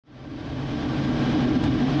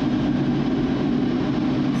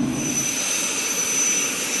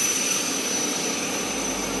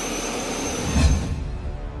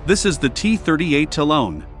This is the T-38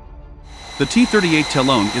 Talon. The T-38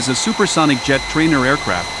 Talon is a supersonic jet trainer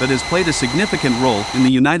aircraft that has played a significant role in the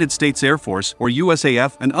United States Air Force or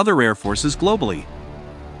USAF and other air forces globally.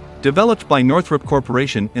 Developed by Northrop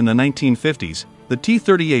Corporation in the 1950s, the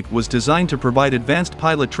T-38 was designed to provide advanced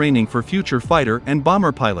pilot training for future fighter and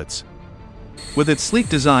bomber pilots. With its sleek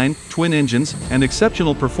design, twin engines, and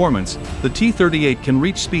exceptional performance, the T-38 can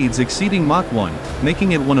reach speeds exceeding Mach 1,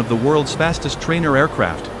 making it one of the world's fastest trainer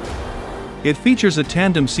aircraft. It features a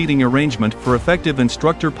tandem seating arrangement for effective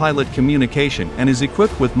instructor-pilot communication and is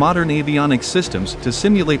equipped with modern avionics systems to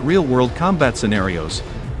simulate real-world combat scenarios.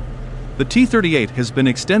 The T-38 has been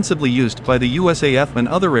extensively used by the USAF and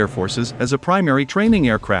other air forces as a primary training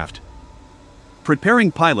aircraft,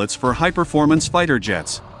 preparing pilots for high-performance fighter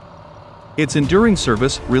jets. Its enduring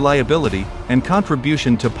service, reliability, and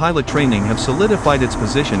contribution to pilot training have solidified its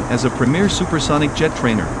position as a premier supersonic jet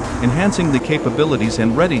trainer, enhancing the capabilities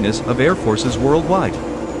and readiness of air forces worldwide.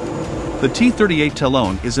 The T-38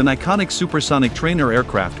 Talon is an iconic supersonic trainer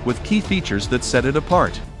aircraft with key features that set it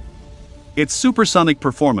apart. Its supersonic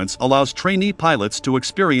performance allows trainee pilots to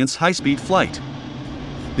experience high-speed flight.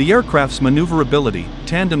 The aircraft's maneuverability,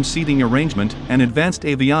 tandem seating arrangement, and advanced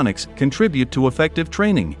avionics contribute to effective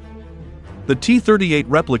training. The T-38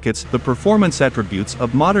 replicates the performance attributes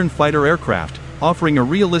of modern fighter aircraft, offering a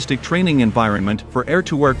realistic training environment for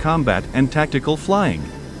air-to-air combat and tactical flying.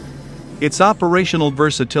 Its operational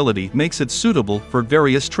versatility makes it suitable for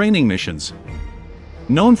various training missions.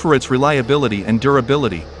 Known for its reliability and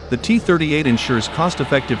durability, the T-38 ensures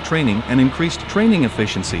cost-effective training and increased training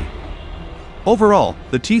efficiency. Overall,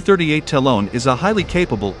 the T-38 Talon is a highly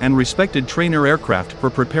capable and respected trainer aircraft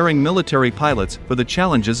for preparing military pilots for the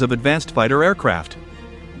challenges of advanced fighter aircraft.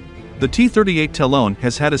 The T-38 Talon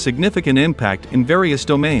has had a significant impact in various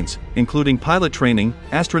domains, including pilot training,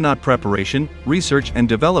 astronaut preparation, research and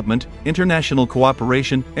development, international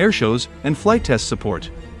cooperation, airshows, and flight test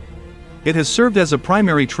support. It has served as a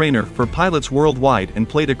primary trainer for pilots worldwide and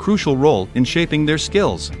played a crucial role in shaping their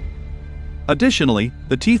skills. Additionally,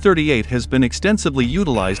 the T-38 has been extensively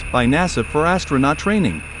utilized by NASA for astronaut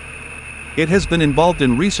training. It has been involved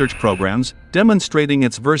in research programs, demonstrating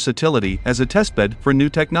its versatility as a testbed for new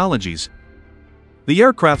technologies. The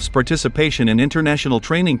aircraft's participation in international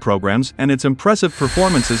training programs and its impressive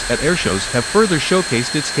performances at airshows have further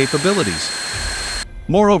showcased its capabilities.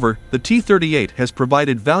 Moreover, the T-38 has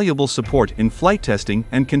provided valuable support in flight testing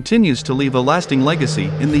and continues to leave a lasting legacy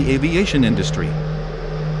in the aviation industry.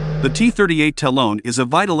 The T-38 Talon is a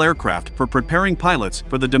vital aircraft for preparing pilots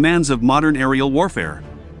for the demands of modern aerial warfare.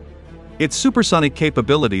 Its supersonic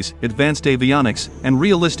capabilities, advanced avionics, and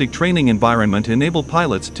realistic training environment enable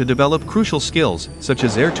pilots to develop crucial skills such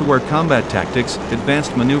as air-to-air combat tactics,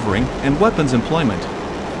 advanced maneuvering, and weapons employment.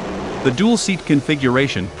 The dual-seat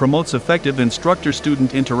configuration promotes effective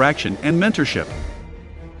instructor-student interaction and mentorship.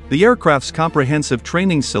 The aircraft's comprehensive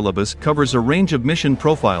training syllabus covers a range of mission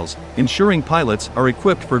profiles, ensuring pilots are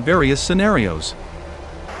equipped for various scenarios.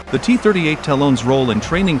 The T-38 Talon's role in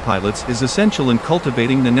training pilots is essential in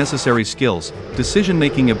cultivating the necessary skills,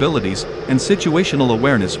 decision-making abilities, and situational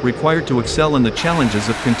awareness required to excel in the challenges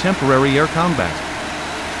of contemporary air combat.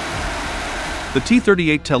 The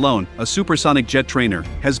T-38 Talon, a supersonic jet trainer,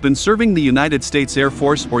 has been serving the United States Air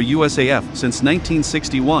Force or USAF since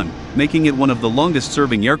 1961, making it one of the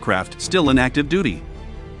longest-serving aircraft still in active duty.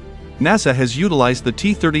 NASA has utilized the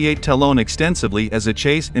T-38 Talon extensively as a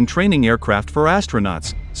chase and training aircraft for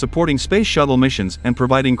astronauts, supporting space shuttle missions and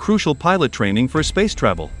providing crucial pilot training for space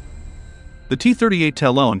travel. The T-38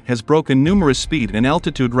 Talon has broken numerous speed and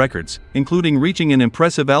altitude records, including reaching an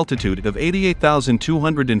impressive altitude of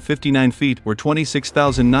 88,259 feet or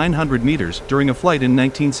 26,900 meters during a flight in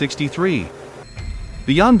 1963.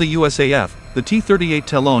 Beyond the USAF, the T-38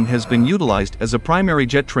 Talon has been utilized as a primary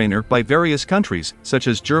jet trainer by various countries, such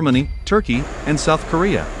as Germany, Turkey, and South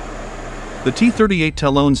Korea. The T-38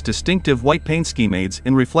 Talon's distinctive white paint scheme aids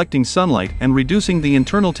in reflecting sunlight and reducing the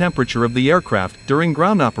internal temperature of the aircraft during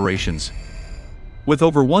ground operations. With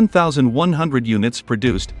over 1,100 units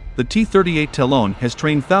produced, the T-38 Talon has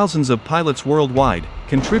trained thousands of pilots worldwide,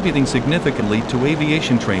 contributing significantly to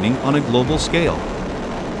aviation training on a global scale.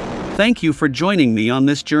 Thank you for joining me on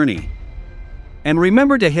this journey. And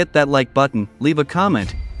remember to hit that like button, leave a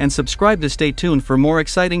comment, and subscribe to stay tuned for more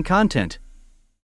exciting content.